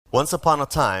Once upon a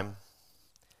time,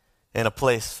 in a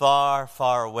place far,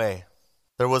 far away,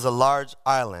 there was a large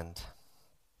island.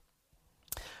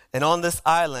 And on this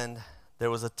island,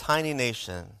 there was a tiny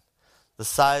nation the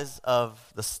size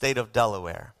of the state of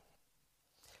Delaware.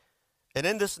 And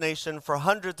in this nation, for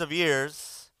hundreds of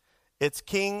years, its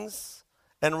kings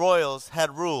and royals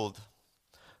had ruled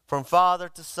from father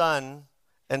to son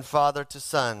and father to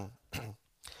son,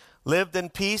 lived in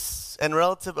peace and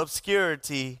relative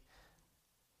obscurity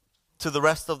to the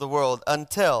rest of the world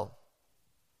until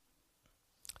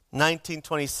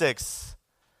 1926,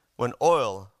 when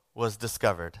oil was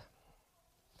discovered.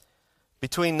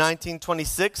 Between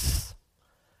 1926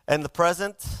 and the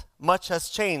present, much has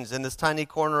changed in this tiny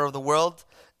corner of the world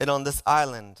and on this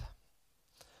island.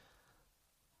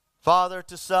 Father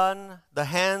to son, the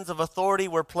hands of authority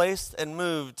were placed and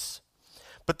moved.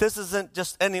 But this isn't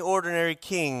just any ordinary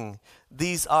king.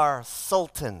 These are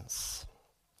sultans.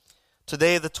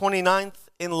 Today, the 29th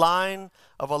in line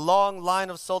of a long line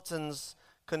of sultans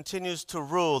continues to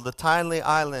rule the tiny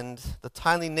island, the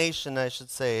tiny nation, I should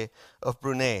say, of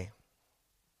Brunei.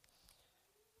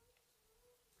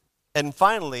 And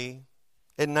finally,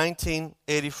 in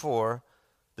 1984,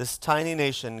 this tiny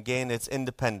nation gained its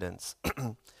independence.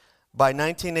 By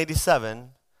 1987,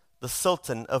 the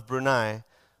Sultan of Brunei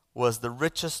was the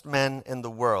richest man in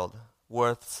the world,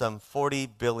 worth some $40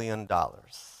 billion.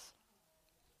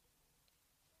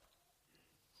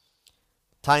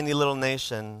 Tiny little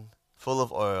nation full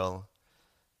of oil,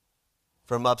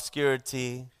 from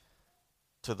obscurity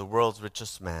to the world's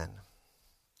richest man.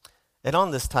 And on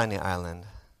this tiny island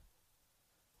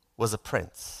was a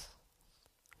prince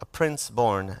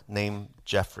born named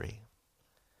Geoffrey.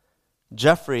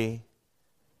 Geoffrey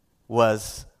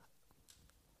was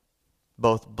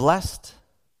both blessed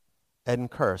and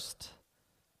cursed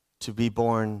to be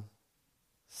born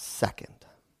second.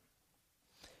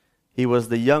 He was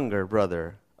the younger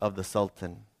brother of the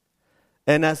Sultan.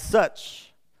 And as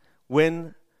such,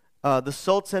 when the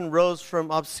Sultan rose from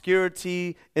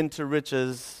obscurity into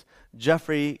riches,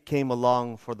 Geoffrey came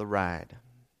along for the ride.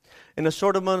 In a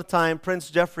short amount of time,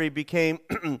 Prince Geoffrey became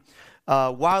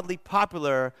wildly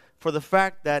popular for the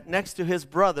fact that next to his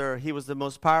brother, he was the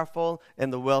most powerful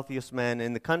and the wealthiest man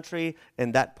in the country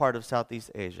in that part of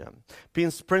Southeast Asia.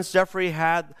 Prince Geoffrey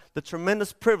had the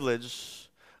tremendous privilege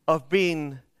of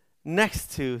being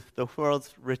next to the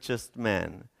world's richest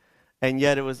man. And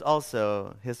yet it was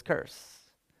also his curse.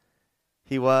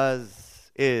 He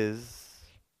was, is,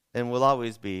 and will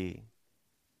always be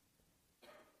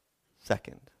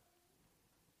second.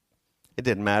 It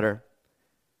didn't matter.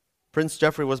 Prince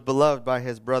Geoffrey was beloved by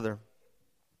his brother.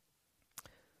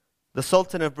 The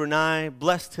Sultan of Brunei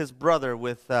blessed his brother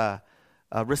with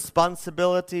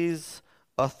responsibilities,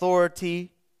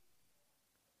 authority,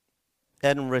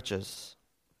 and riches.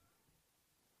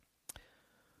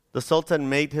 The Sultan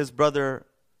made his brother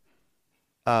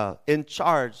in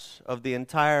charge of the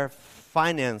entire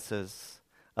finances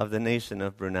of the nation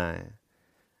of Brunei.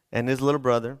 And his little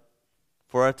brother,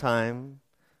 for a time,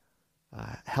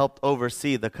 helped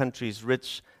oversee the country's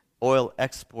rich oil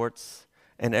exports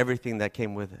and everything that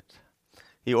came with it.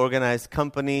 He organized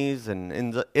companies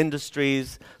and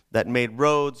industries that made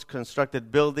roads,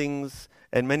 constructed buildings,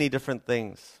 and many different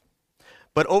things.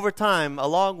 But over time,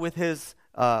 along with his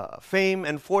fame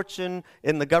and fortune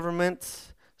in the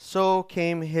government, so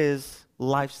came his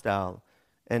lifestyle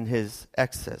and his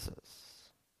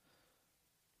excesses.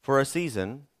 For a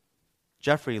season,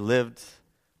 Geoffrey lived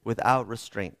without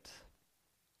restraint.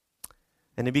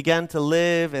 And he began to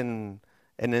live and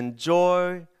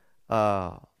enjoy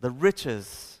the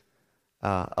riches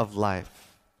of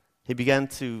life. He began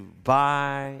to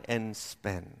buy and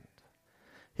spend.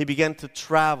 He began to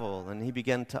travel and he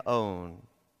began to own.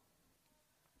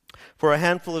 For a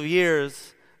handful of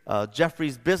years,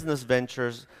 Geoffrey's business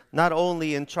ventures, not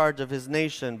only in charge of his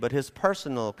nation, but his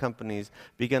personal companies,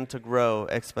 began to grow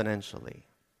exponentially.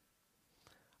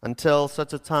 Until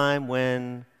such a time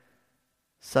when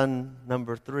son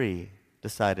number 3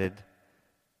 decided,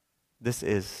 this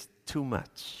is too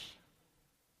much.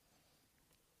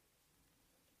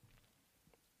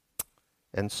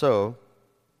 And so,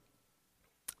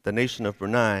 the nation of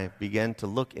Brunei began to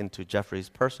look into Geoffrey's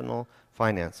personal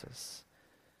finances.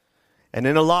 And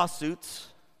in a lawsuit,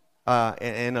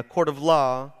 in a court of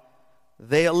law,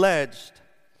 they alleged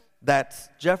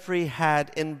that Geoffrey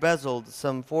had embezzled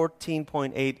some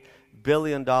 $14.8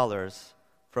 billion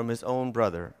from his own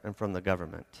brother and from the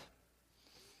government.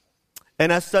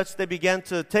 And as such, they began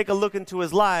to take a look into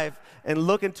his life and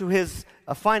look into his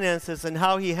finances and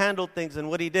how he handled things and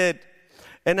what he did.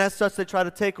 And as such, they try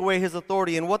to take away his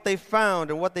authority. And what they found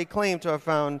and what they claim to have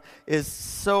found is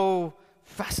so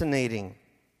fascinating.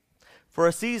 For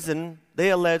a season, they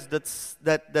alleged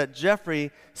that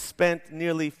Jeffrey spent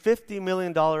nearly $50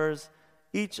 million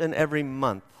each and every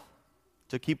month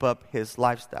to keep up his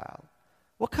lifestyle.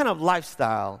 What kind of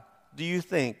lifestyle do you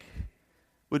think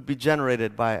would be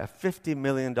generated by a $50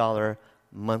 million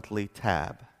monthly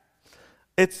tab?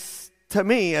 It's, to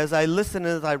me, as I listen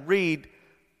and as I read,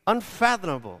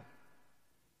 unfathomable.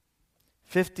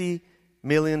 $50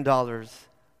 million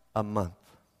a month.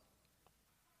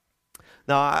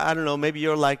 Now, I don't know, maybe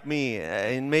you're like me,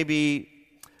 and maybe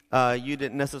you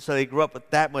didn't necessarily grow up with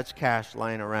that much cash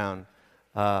lying around.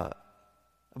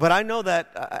 But I know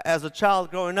that as a child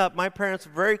growing up, my parents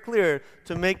were very clear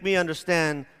to make me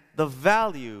understand the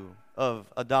value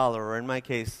of a dollar, or in my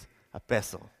case, a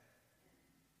peso.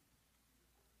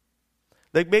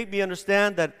 They made me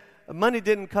understand that money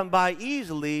didn't come by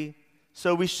easily,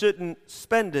 so we shouldn't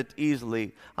spend it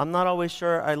easily. I'm not always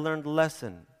sure I learned the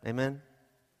lesson. Amen?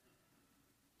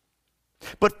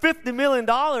 But $50 million,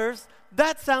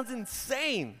 that sounds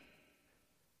insane.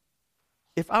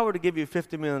 If I were to give you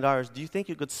 $50 million, do you think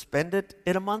you could spend it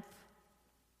in a month?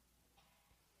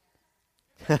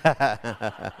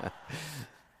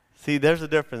 See, there's a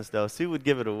difference, though. Sue would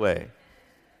give it away.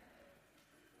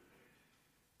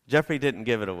 Jeffrey didn't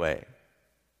give it away.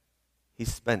 He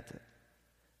spent it.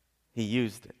 He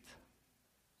used it.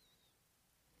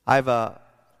 I've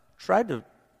tried to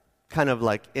kind of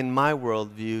like, in my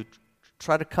worldview,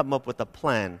 try to come up with a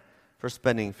plan for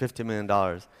spending $50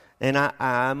 million. And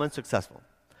I'm unsuccessful.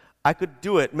 I could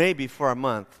do it maybe for a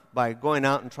month by going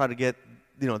out and try to get,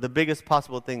 the biggest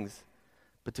possible things.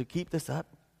 But to keep this up,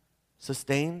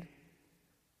 sustained,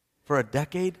 for a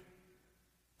decade,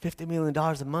 $50 million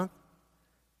a month,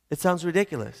 it sounds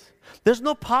ridiculous. There's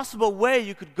no possible way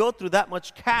you could go through that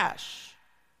much cash.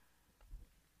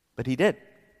 But he did.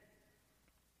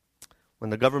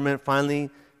 When the government finally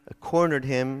cornered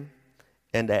him,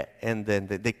 and then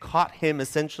they caught him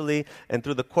essentially, and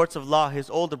through the courts of law, his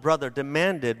older brother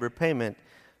demanded repayment.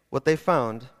 What they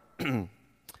found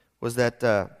was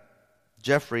that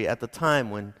Jeffrey, at the time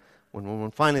when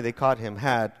finally they caught him,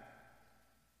 had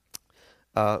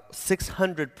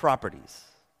 600 properties.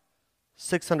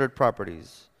 600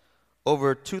 properties,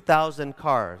 over 2,000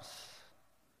 cars,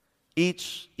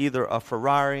 each either a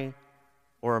Ferrari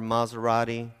or a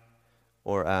Maserati,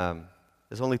 or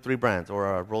there's only 3 brands,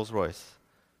 or a Rolls Royce.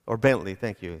 Or Bentley,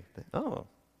 thank you. Oh.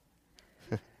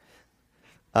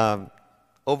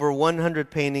 Over 100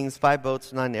 paintings, 5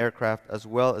 boats, 9 aircraft, as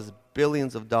well as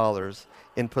billions of dollars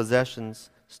in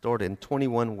possessions stored in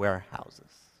 21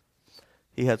 warehouses.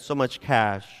 He had so much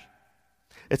cash.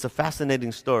 It's a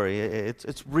fascinating story.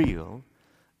 It's real.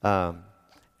 And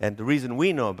the reason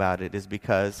we know about it is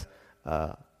because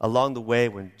along the way,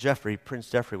 when Prince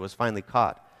Jeffrey was finally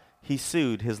caught, he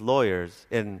sued his lawyers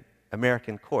in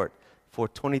American court for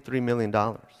 $23 million,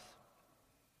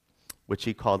 which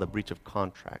he called a breach of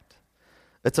contract.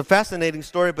 It's a fascinating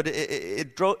story, but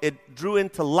it drew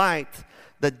into light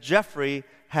that Jeffrey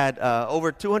had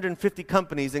over 250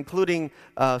 companies, including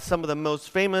some of the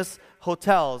most famous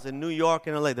hotels in New York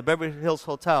and LA, the Beverly Hills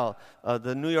Hotel,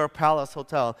 the New York Palace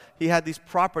Hotel. He had these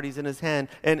properties in his hand,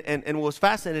 and what was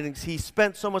fascinating is he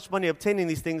spent so much money obtaining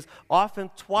these things,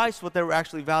 often twice what they were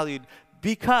actually valued,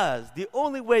 because the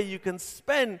only way you can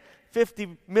spend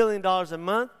 $50 million a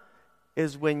month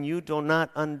is when you do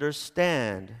not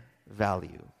understand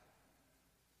value.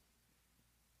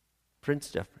 Prince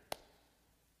Jeffrey.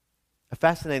 A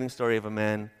fascinating story of a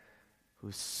man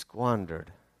who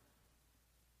squandered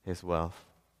his wealth.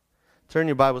 Turn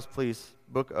your Bibles, please.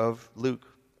 Book of Luke.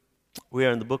 We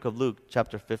are in the book of Luke,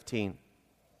 chapter 15.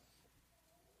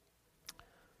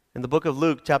 In the book of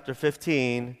Luke, chapter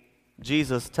 15,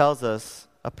 Jesus tells us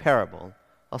a parable,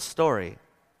 a story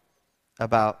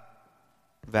about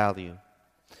value.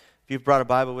 If you've brought a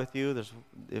Bible with you,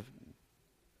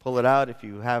 pull it out. If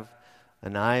you have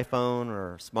an iPhone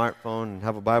or a smartphone and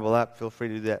have a Bible app, feel free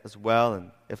to do that as well.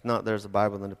 And if not, there's a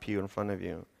Bible in the pew in front of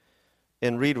you.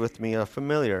 And read with me a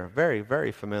familiar, very,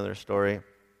 very familiar story,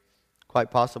 quite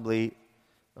possibly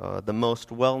the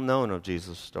most well-known of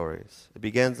Jesus' stories. It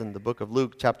begins in the book of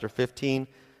Luke, chapter 15,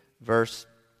 verse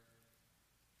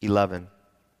 11. And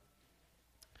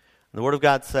the Word of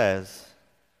God says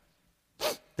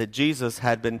that Jesus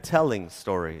had been telling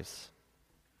stories.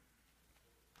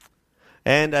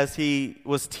 And as he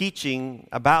was teaching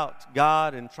about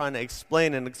God and trying to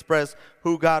explain and express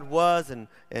who God was and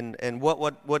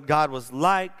what God was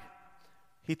like,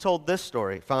 he told this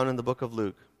story found in the book of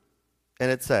Luke. And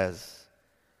it says,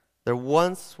 there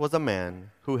once was a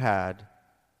man who had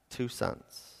 2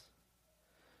 sons.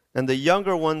 And the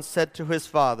younger one said to his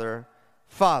father,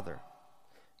 Father,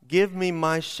 give me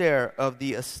my share of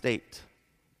the estate.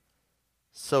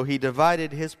 So he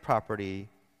divided his property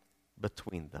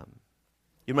between them.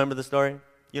 You remember the story?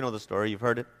 You know the story. You've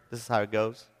heard it. This is how it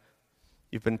goes.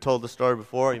 You've been told the story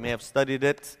before. You may have studied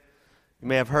it. You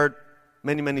may have heard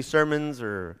many, many sermons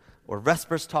or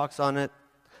Vespers talks on it.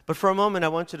 But for a moment, I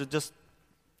want you to just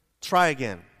try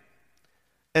again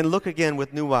and look again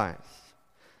with new eyes.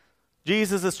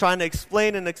 Jesus is trying to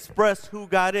explain and express who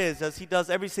God is, as he does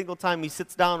every single time he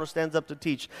sits down or stands up to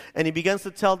teach. And he begins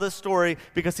to tell this story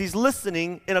because he's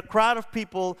listening in a crowd of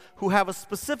people who have a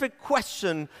specific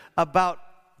question about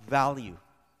value.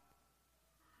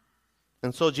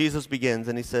 And so Jesus begins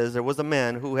and he says, there was a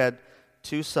man who had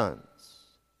 2 sons.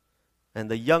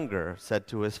 And the younger said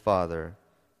to his father,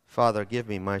 Father, give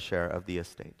me my share of the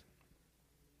estate.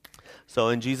 So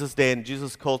in Jesus' day, in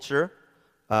Jesus' culture,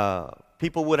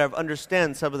 people would have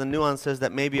understand some of the nuances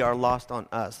that maybe are lost on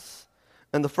us.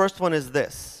 And the first one is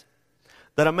this,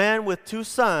 that a man with 2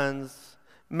 sons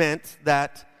meant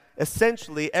that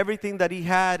essentially everything that he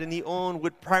had and he owned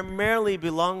would primarily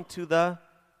belong to the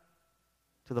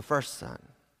first son.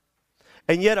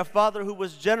 And yet a father who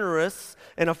was generous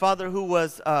and a father who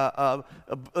was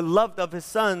loved of his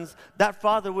sons, that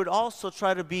father would also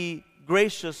try to be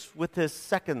gracious with his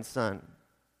second son.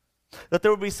 That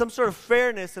there would be some sort of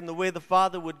fairness in the way the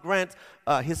father would grant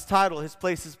his title, his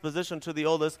place, his position to the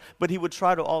oldest, but he would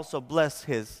try to also bless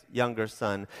his younger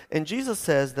son. And Jesus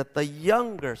says that the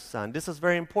younger son, this is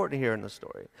very important here in the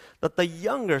story, that the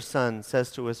younger son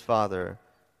says to his father,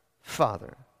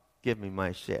 Father, give me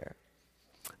my share.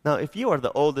 Now, if you are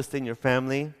the oldest in your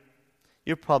family,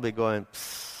 you're probably going,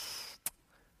 psst,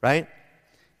 right?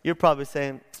 You're probably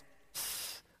saying,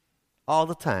 psst, all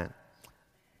the time.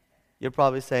 You're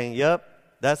probably saying, yep,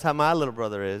 that's how my little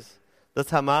brother is. That's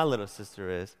how my little sister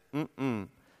is.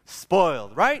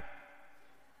 Spoiled, right?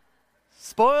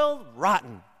 Spoiled,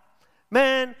 rotten.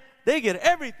 Man, they get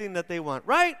everything that they want,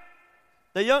 right?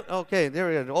 Okay, there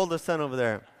we go, the oldest son over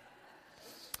there.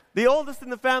 The oldest in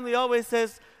the family always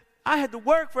says, I had to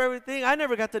work for everything. I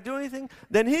never got to do anything.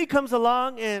 Then he comes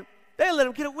along and they let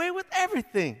him get away with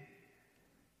everything.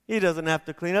 He doesn't have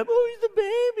to clean up. Oh, he's a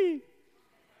baby.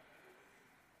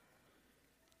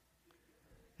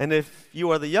 And if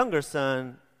you are the younger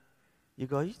son, you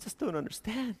go, you just don't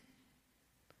understand.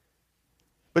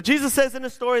 But Jesus says in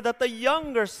the story that the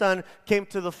younger son came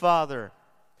to the father.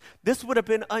 This would have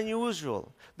been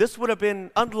unusual. This would have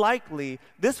been unlikely.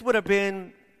 This would have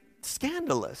been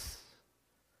scandalous.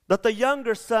 That the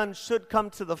younger son should come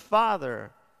to the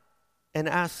father and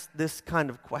ask this kind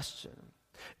of question.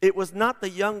 It was not the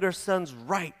younger son's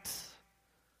right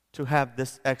to have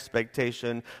this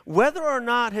expectation. Whether or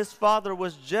not his father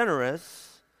was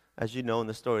generous, as you know in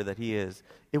the story that he is,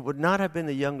 it would not have been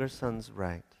the younger son's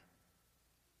right.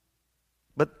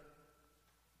 But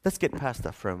let's get past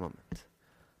that for a moment.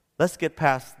 Let's get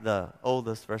past the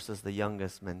oldest versus the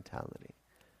youngest mentality.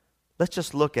 Let's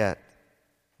just look at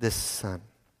this son.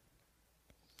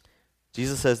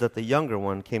 Jesus says that the younger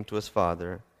one came to his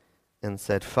father and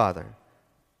said, Father,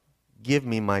 give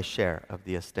me my share of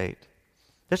the estate.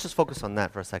 Let's just focus on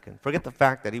that for a second. Forget the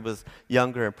fact that he was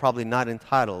younger and probably not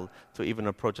entitled to even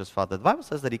approach his father. The Bible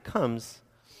says that he comes,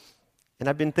 and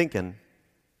I've been thinking,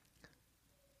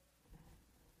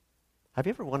 have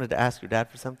you ever wanted to ask your dad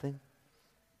for something?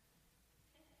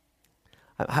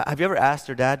 Have you ever asked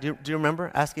your dad? Do you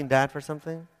remember asking dad for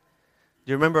something?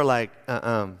 Do you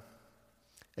remember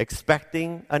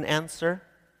expecting an answer?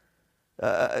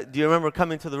 Do you remember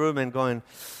coming to the room and going,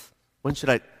 when should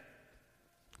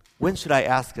I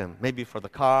ask him? Maybe for the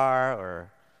car,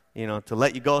 or to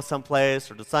let you go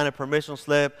someplace, or to sign a permission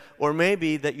slip, or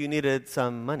maybe that you needed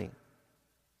some money.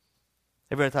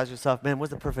 Have you ever thought to yourself, man,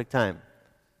 what's the perfect time?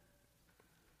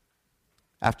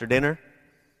 After dinner?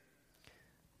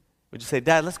 Would you say,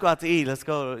 Dad, let's go out to eat. Let's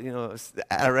go,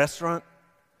 at a restaurant,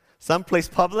 someplace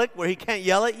public where he can't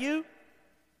yell at you?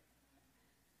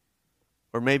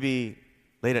 Or maybe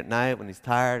late at night when he's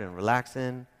tired and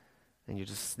relaxing, and you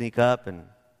just sneak up and,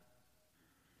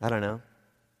 I don't know.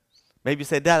 Maybe you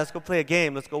say, Dad, let's go play a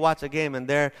game. Let's go watch a game. And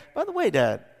there, by the way,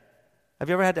 Dad, have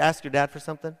you ever had to ask your dad for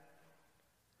something?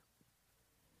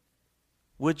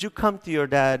 Would you come to your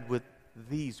dad with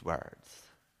these words?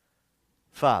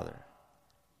 Father,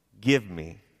 give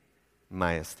me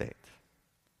my estate.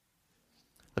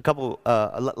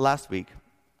 Last week,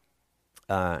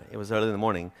 it was early in the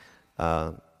morning,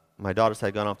 my daughters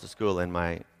had gone off to school, and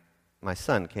my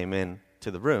son came in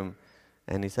to the room,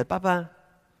 and he said, Papa,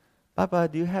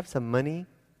 do you have some money?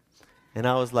 And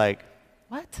I was like,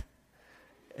 what?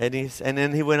 And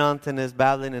then he went on to his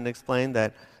babbling and explained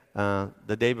that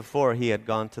the day before he had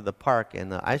gone to the park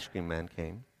and the ice cream man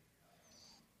came.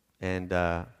 And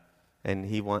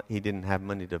he didn't have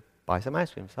money to buy some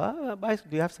ice cream. So,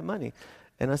 do you have some money?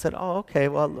 And I said, oh, okay,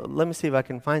 well, let me see if I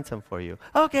can find some for you.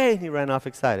 Okay, and he ran off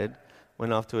excited,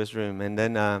 went off to his room. And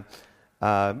then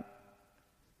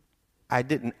I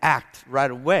didn't act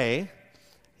right away.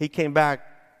 He came back,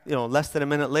 less than a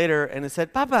minute later, and he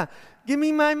said, Papa, give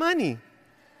me my money.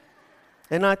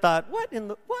 And I thought, what?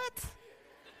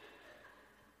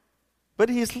 But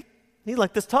he's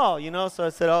like this tall, so I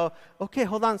said, oh, okay,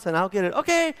 hold on, son, I'll get it.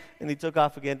 Okay. And he took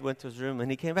off again, went to his room, and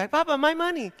he came back, Papa, my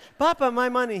money. Papa, my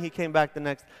money. He came back the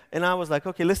next, and I was like,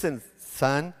 okay, listen,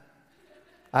 son,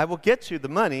 I will get you the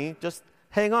money, just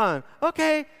hang on.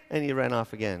 Okay. And he ran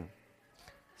off again.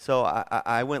 So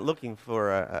I went looking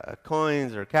for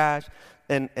coins or cash,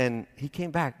 and he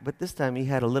came back, but this time he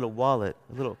had a little wallet,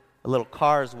 a little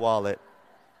Cars wallet,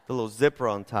 the little zipper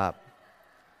on top.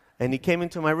 And he came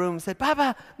into my room and said,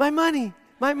 Papa, my money.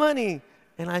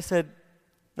 And I said,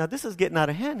 now this is getting out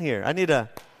of hand here.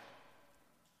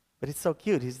 But he's so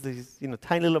cute. He's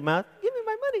tiny little mouth. Give me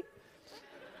my money.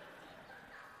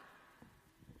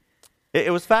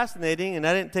 It was fascinating, and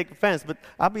I didn't take offense. But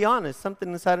I'll be honest,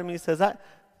 something inside of me says,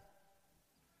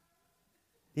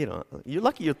 you're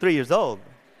lucky you're 3 years old,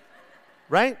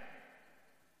 right?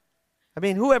 I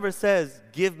mean, whoever says,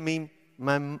 give me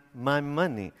my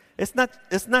money. It's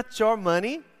not your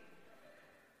money,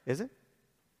 is it?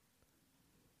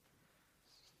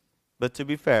 But to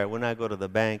be fair, when I go to the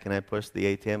bank and I push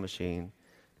the ATM machine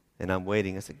and I'm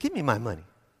waiting, I say, give me my money.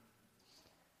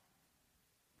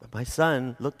 But my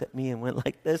son looked at me and went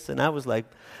like this, and I was like,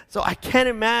 so I can't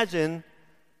imagine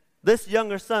this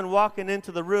younger son walking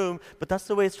into the room, but that's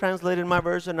the way it's translated in my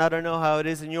version. I don't know how it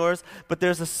is in yours, but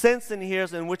there's a sense in here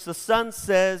in which the son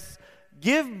says,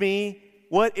 give me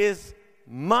what is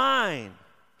mine.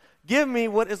 Give me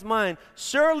what is mine.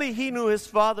 Surely he knew his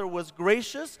father was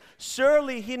gracious.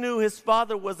 Surely he knew his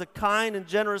father was a kind and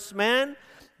generous man.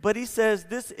 But he says,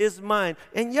 this is mine.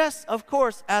 And yes, of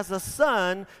course, as a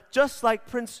son, just like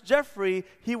Prince Jeffrey,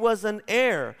 he was an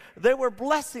heir. There were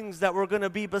blessings that were going to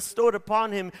be bestowed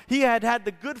upon him. He had had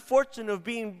the good fortune of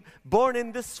being born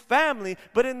in this family.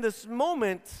 But in this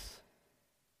moment,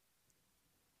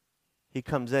 he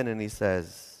comes in and he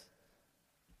says,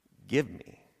 give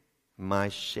me my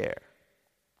share.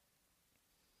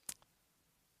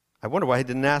 I wonder why he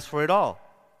didn't ask for it all.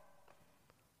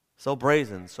 So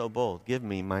brazen, so bold. Give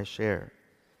me my share.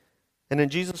 And in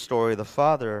Jesus' story, the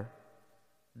father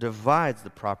divides the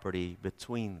property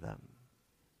between them.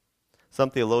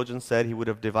 Some theologians said he would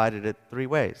have divided it 3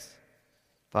 ways.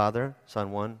 Father,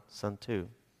 son 1, son 2.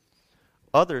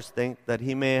 Others think that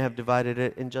he may have divided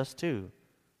it in just 2.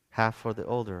 Half for the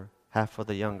older, half for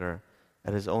the younger,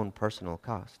 at his own personal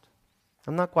cost.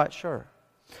 I'm not quite sure.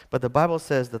 But the Bible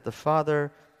says that the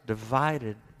father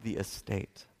divided the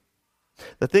estate.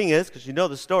 The thing is, because you know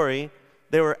the story,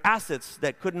 there were assets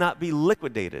that could not be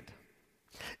liquidated.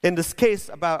 In this case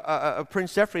about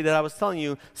Prince Jeffrey that I was telling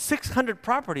you, 600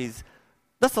 properties,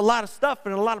 that's a lot of stuff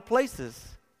in a lot of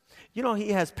places.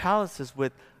 He has palaces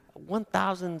with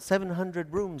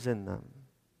 1,700 rooms in them.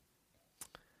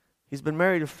 He's been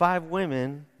married to 5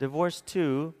 women, divorced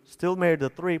 2, still married to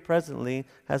 3 presently,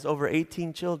 has over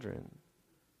 18 children.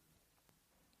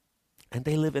 And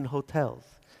they live in hotels,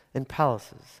 in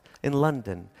palaces, in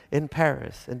London, in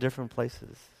Paris, in different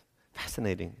places.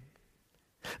 Fascinating.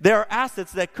 There are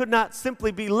assets that could not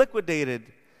simply be liquidated.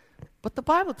 But the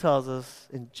Bible tells us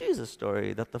in Jesus'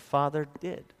 story that the father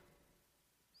did.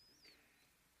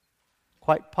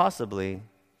 Quite possibly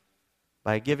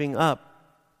by giving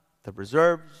up the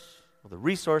reserves, the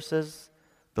resources,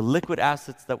 the liquid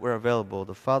assets that were available,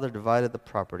 the father divided the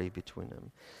property between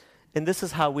them. And this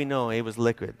is how we know it was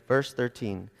liquid. Verse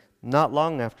 13, not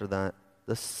long after that,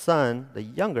 the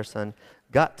younger son,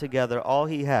 got together all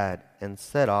he had and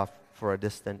set off for a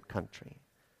distant country.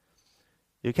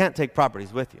 You can't take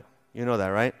properties with you. You know that,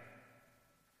 right?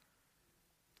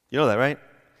 You know that, right?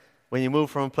 When you move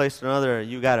from a place to another,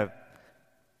 you gotta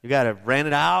rent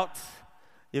it out.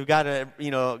 You've got to,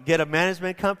 get a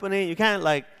management company. You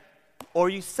can't or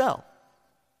you sell.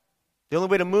 The only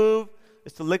way to move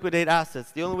is to liquidate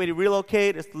assets. The only way to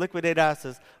relocate is to liquidate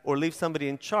assets or leave somebody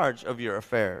in charge of your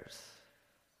affairs.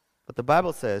 But the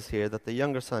Bible says here that the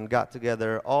younger son got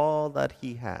together all that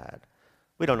he had.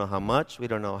 We don't know how much, we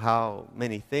don't know how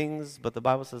many things, but the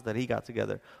Bible says that he got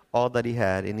together all that he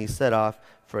had, and he set off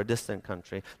for a distant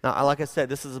country. Now, like I said,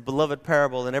 this is a beloved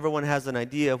parable, and everyone has an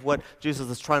idea of what Jesus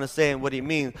is trying to say and what he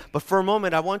means. But for a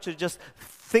moment, I want you to just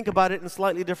think about it in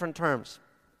slightly different terms.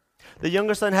 The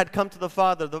younger son had come to the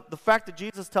father. The fact that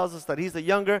Jesus tells us that he's the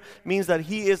younger means that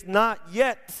he is not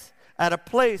yet at a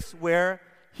place where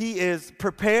he is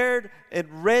prepared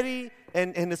and ready,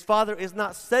 and his father is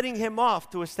not setting him off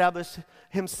to establish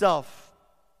himself.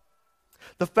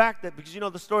 The fact that, because you know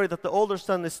the story, that the older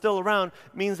son is still around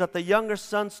means that the younger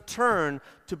son's turn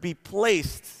to be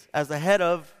placed as the head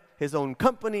of his own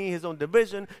company, his own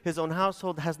division, his own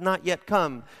household has not yet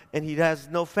come, and he has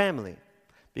no family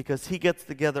because he gets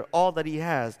together all that he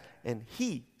has and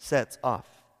he sets off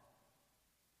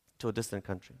to a distant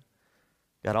country.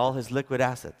 Got all his liquid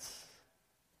assets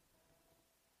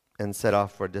and set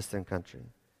off for a distant country.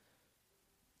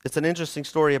 It's an interesting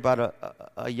story about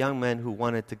a young man who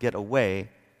wanted to get away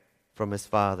from his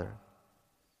father.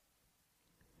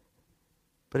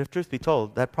 But if truth be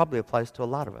told, that probably applies to a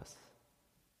lot of us.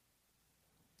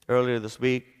 Earlier this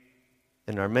week,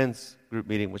 in our men's group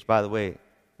meeting, which, by the way,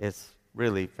 is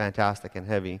really fantastic and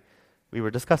heavy, we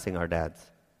were discussing our dads.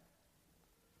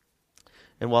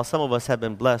 And while some of us have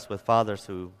been blessed with fathers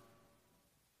who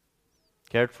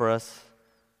cared for us,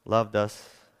 loved us,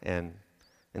 and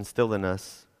instilled in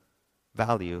us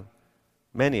value,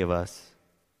 many of us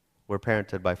were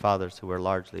parented by fathers who were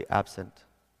largely absent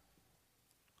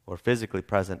or physically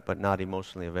present but not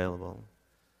emotionally available,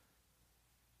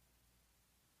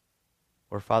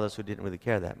 or fathers who didn't really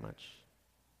care that much.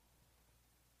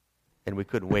 And we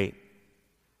couldn't wait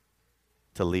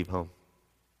to leave home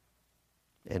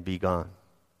and be gone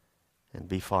and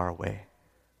be far away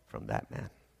from that man.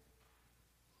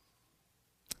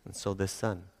 And so this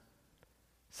son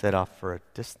set off for a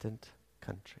distant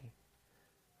country.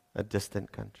 A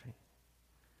distant country.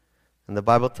 And the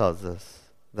Bible tells us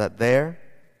that there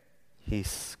he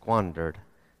squandered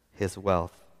his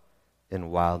wealth in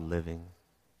wild living.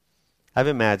 I've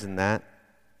imagined that.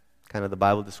 Kind of the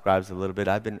Bible describes it a little bit.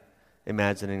 I've been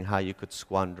imagining how you could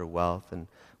squander wealth and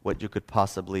what you could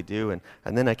possibly do.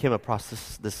 And then I came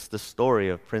across this story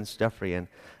of Prince Jeffrey. And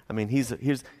I mean, he's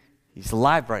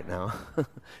alive right now.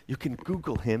 You can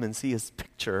Google him and see his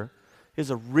picture. He's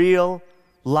a real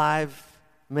live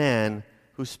man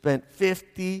who spent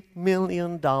 $50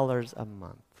 million a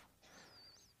month.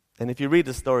 And if you read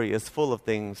the story, it's full of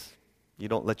things you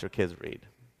don't let your kids read.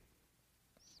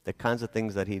 The kinds of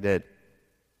things that he did.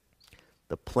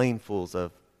 The planefuls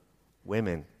of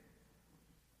women.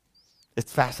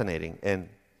 It's fascinating and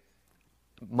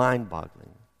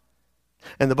mind-boggling.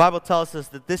 And the Bible tells us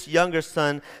that this younger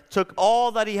son took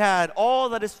all that he had, all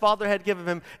that his father had given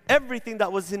him, everything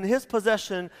that was in his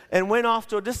possession, and went off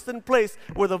to a distant place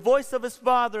where the voice of his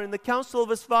father and the counsel of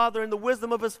his father and the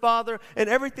wisdom of his father and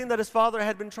everything that his father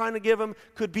had been trying to give him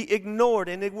could be ignored,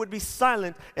 and it would be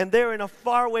silent. And there in a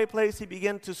faraway place he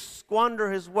began to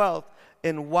squander his wealth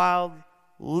in wild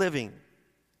living.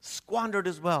 Squandered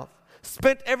his wealth.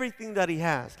 Spent everything that he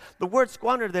has. The word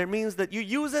squander there means that you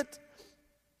use it,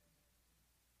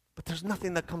 but there's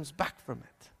nothing that comes back from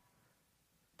it.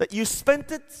 That you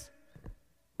spent it,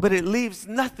 but it leaves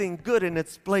nothing good in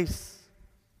its place.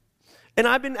 And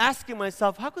I've been asking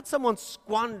myself, how could someone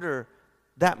squander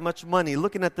that much money?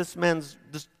 Looking at this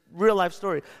real life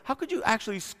story, how could you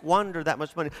actually squander that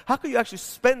much money? How could you actually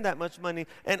spend that much money?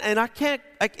 And I can't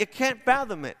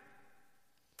fathom it.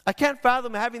 I can't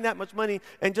fathom having that much money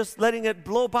and just letting it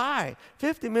blow by.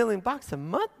 $50 million a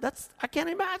month? I can't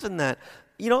imagine that.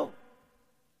 You know,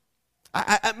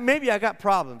 maybe I got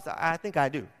problems. I think I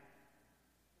do.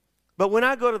 But when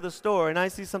I go to the store and I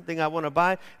see something I want to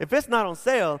buy, if it's not on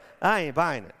sale, I ain't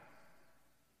buying it.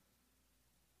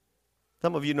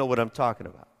 Some of you know what I'm talking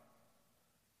about.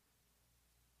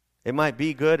 It might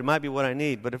be good, it might be what I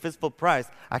need, but if it's full price,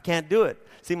 I can't do it.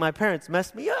 See, my parents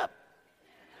messed me up.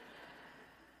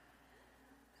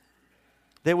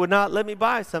 They would not let me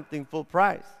buy something full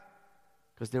price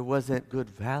because there wasn't good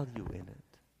value in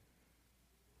it.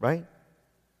 Right?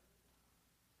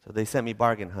 So they sent me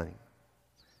bargain hunting.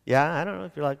 Yeah, I don't know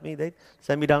if you're like me. They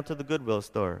sent me down to the Goodwill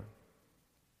store.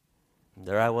 And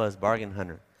there I was, bargain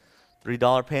hunter.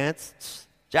 $3 pants,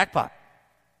 jackpot.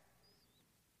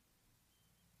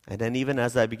 And then even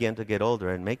as I began to get older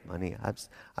and make money,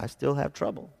 I still have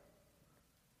trouble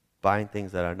buying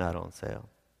things that are not on sale.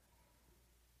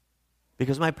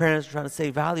 Because my parents were trying to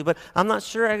save value, but I'm not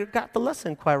sure I got the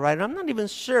lesson quite right. And I'm not even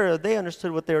sure they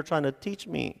understood what they were trying to teach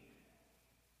me.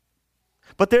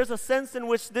 But there's a sense in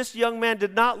which this young man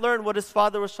did not learn what his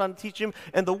father was trying to teach him.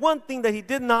 And the one thing that he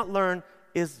did not learn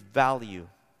is value.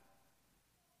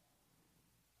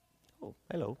 Oh,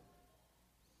 hello.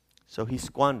 So he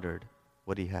squandered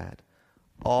what he had.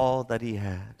 All that he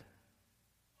had.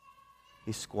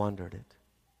 He squandered it.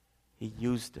 He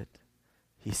used it.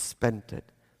 He spent it.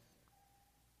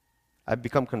 I've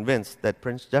become convinced that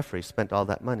Prince Jeffrey spent all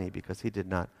that money because he did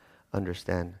not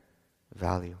understand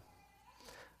value.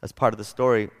 As part of the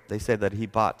story, they say that he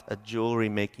bought a jewelry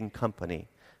making company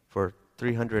for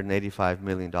 $385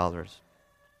 million.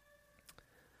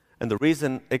 And the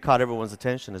reason it caught everyone's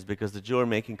attention is because the jewelry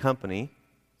making company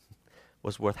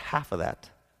was worth half of that.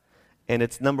 And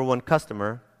its number one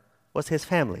customer was his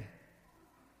family.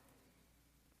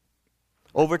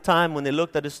 Over time, when they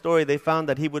looked at his story, they found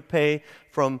that he would pay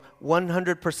from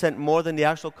 100% more than the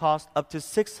actual cost up to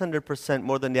 600%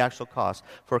 more than the actual cost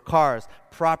for cars,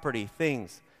 property,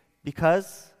 things,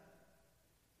 because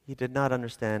he did not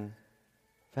understand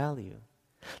value.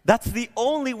 That's the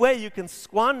only way you can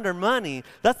squander money.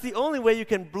 That's the only way you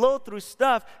can blow through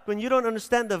stuff when you don't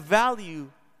understand the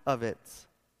value of it.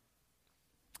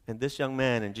 And this young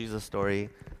man in Jesus' story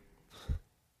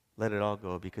let it all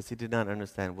go because he did not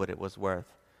understand what it was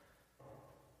worth.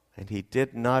 And he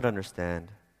did not understand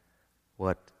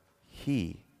what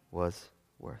he was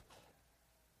worth.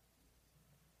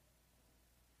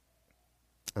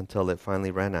 Until it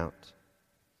finally ran out.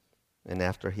 And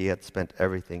after he had spent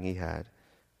everything he had,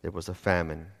 there was a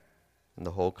famine in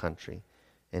the whole country,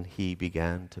 and he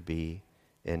began to be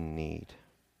in need.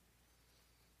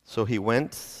 So he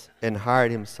went and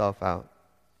hired himself out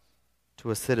to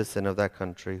a citizen of that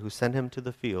country who sent him to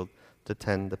the field to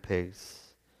tend the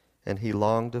pigs. And he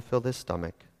longed to fill his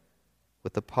stomach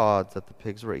with the pods that the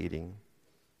pigs were eating,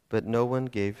 but no one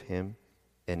gave him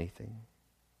anything.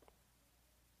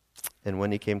 And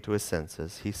when he came to his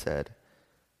senses, he said,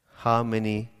 "How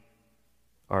many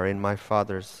are in my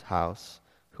father's house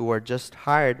who are just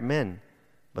hired men,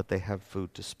 but they have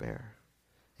food to spare?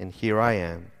 And here I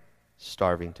am,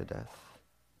 starving to death.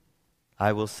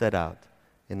 I will set out,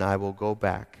 and I will go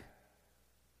back.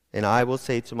 And I will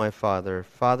say to my father,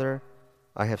 Father,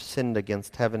 I have sinned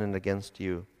against heaven and against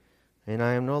you, and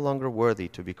I am no longer worthy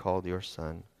to be called your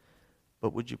son.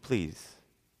 But would you please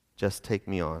just take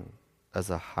me on as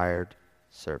a hired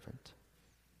servant?"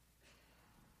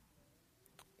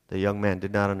 The young man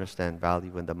did not understand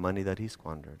value in the money that he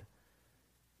squandered,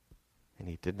 and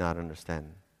he did not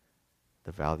understand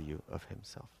the value of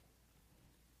himself.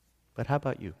 But how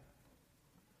about you?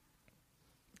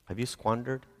 Have you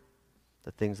squandered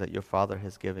the things that your Father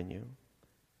has given you?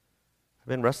 I've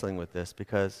been wrestling with this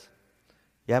because,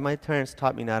 my parents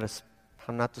taught me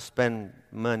how not to spend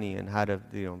money and how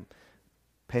to,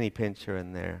 penny pinch here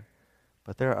and there.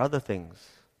 But there are other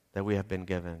things that we have been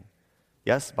given.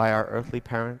 Yes, by our earthly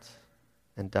parents,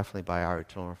 and definitely by our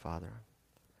eternal Father.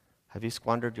 Have you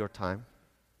squandered your time?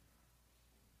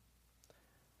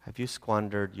 Have you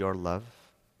squandered your love?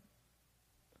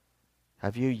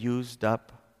 Have you used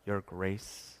up your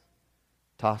grace,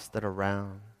 tossed it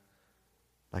around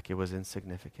like it was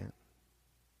insignificant?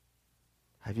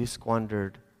 Have you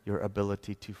squandered your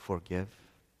ability to forgive?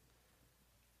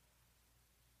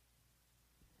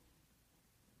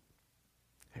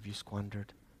 Have you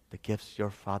squandered the gifts your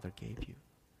Father gave you?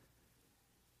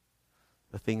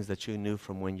 The things that you knew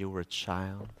from when you were a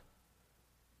child,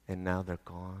 and now they're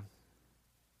gone.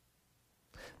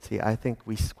 See, I think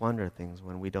we squander things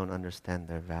when we don't understand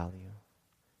their value.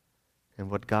 And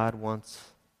what God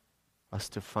wants us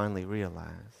to finally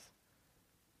realize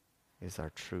is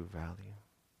our true value.